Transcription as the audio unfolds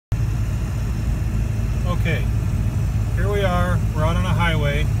Okay, here we are. We're out on a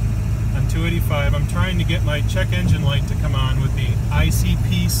highway on 285. I'm trying to get my check engine light to come on with the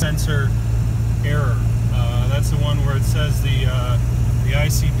ICP sensor error. That's the one where it says the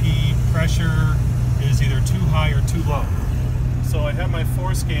ICP pressure is either too high or too low. So I have my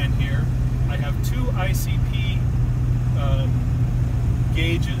forescan here. I have two ICP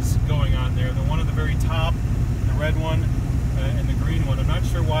gauges going on there. The one at the very top, the red one, and the green one. I'm not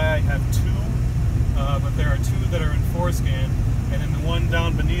sure why I have two, but there are two that are in forescan, and then the one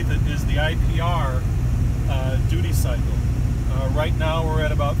down beneath it is the IPR duty cycle. Right now we're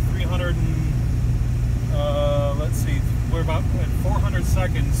at about 300 and, let's see, we're about at 400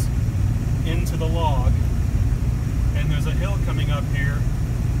 seconds into the log, and there's a hill coming up here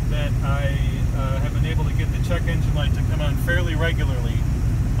that I have been able to get the check engine light to come on fairly regularly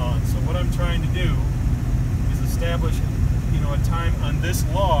on. So what I'm trying to do is establish, a time on this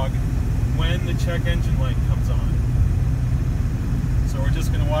log when the check engine light comes on. So we're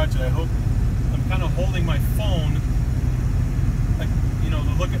just going to watch it. I hope, I'm kind of holding my phone,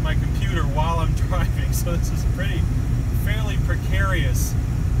 to look at my computer while I'm driving. So this is a fairly precarious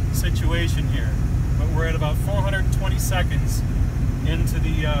situation here. But we're at about 420 seconds into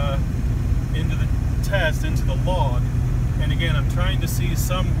the test, into the log. And again, I'm trying to see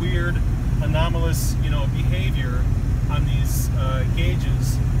some weird anomalous, behavior on these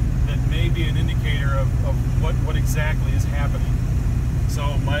gauges that may be an indicator of what exactly is happening.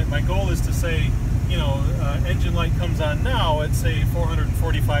 So my goal is to say, engine light comes on now at say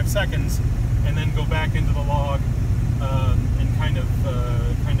 445 seconds, and then go back into the log and kind of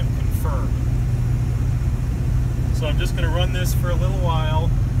confirm. So I'm just going to run this for a little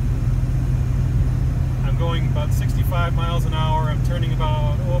while. I'm going about 65 miles an hour. I'm turning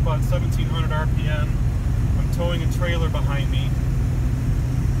about 1,700 RPM. I'm towing a trailer behind me.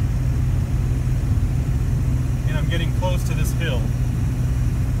 And I'm getting close to this hill.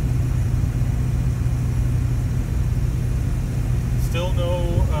 Still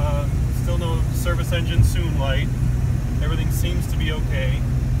no service engine soon light. Everything seems to be okay.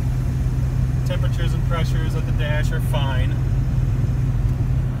 Temperatures and pressures at the dash are fine.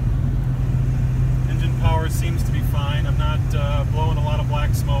 Engine power seems to be fine. I'm not blowing a lot of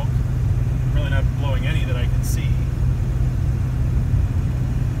black smoke. I'm really not blowing any that I can see.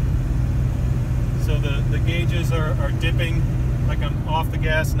 So the gauges are dipping. Like I'm off the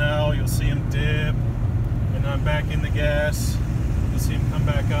gas now, you'll see them dip. And I'm back in the gas. You'll see them come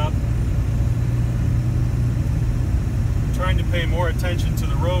back up. I'm trying to pay more attention to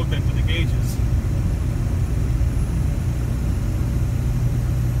the road than to the gauges.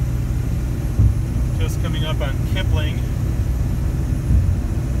 Just coming up on Kipling.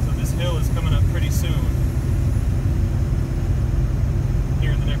 So this hill is coming up pretty soon.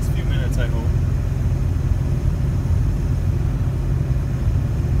 Here in the next few minutes, I hope.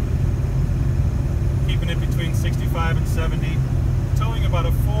 Keeping it between 65 and 70. Towing about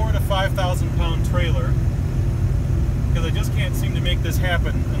a 4,000 to 5,000 pound trailer, because I just can't seem to make this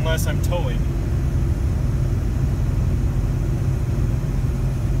happen unless I'm towing.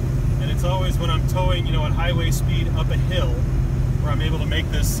 And it's always when I'm towing, at highway speed up a hill, where I'm able to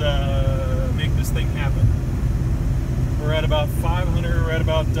make this thing happen. We're at about 500. We're at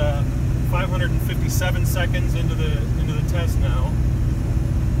about 557 seconds into the test now,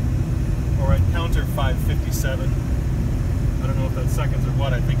 or at counter 557. I don't know if that's seconds or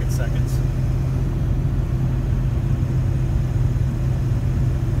what. I think it's seconds.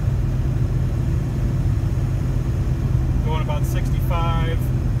 Going about 65,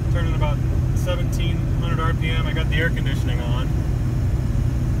 turning about 1,700 RPM. I got the air conditioning on.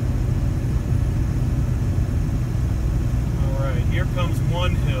 Alright, here comes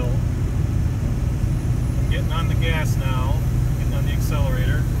one hill. I'm getting on the gas now, getting on the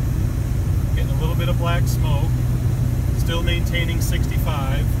accelerator. Getting a little bit of black smoke. Still maintaining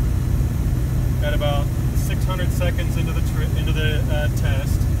 65 at about 600 seconds into the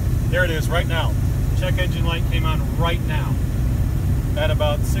test. There it is right now. Check engine light came on right now at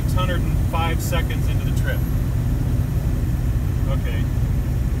about 605 seconds into the trip. Okay.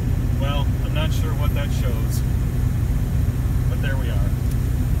 Well, I'm not sure what that shows, but there we are.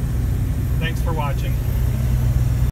 Thanks for watching.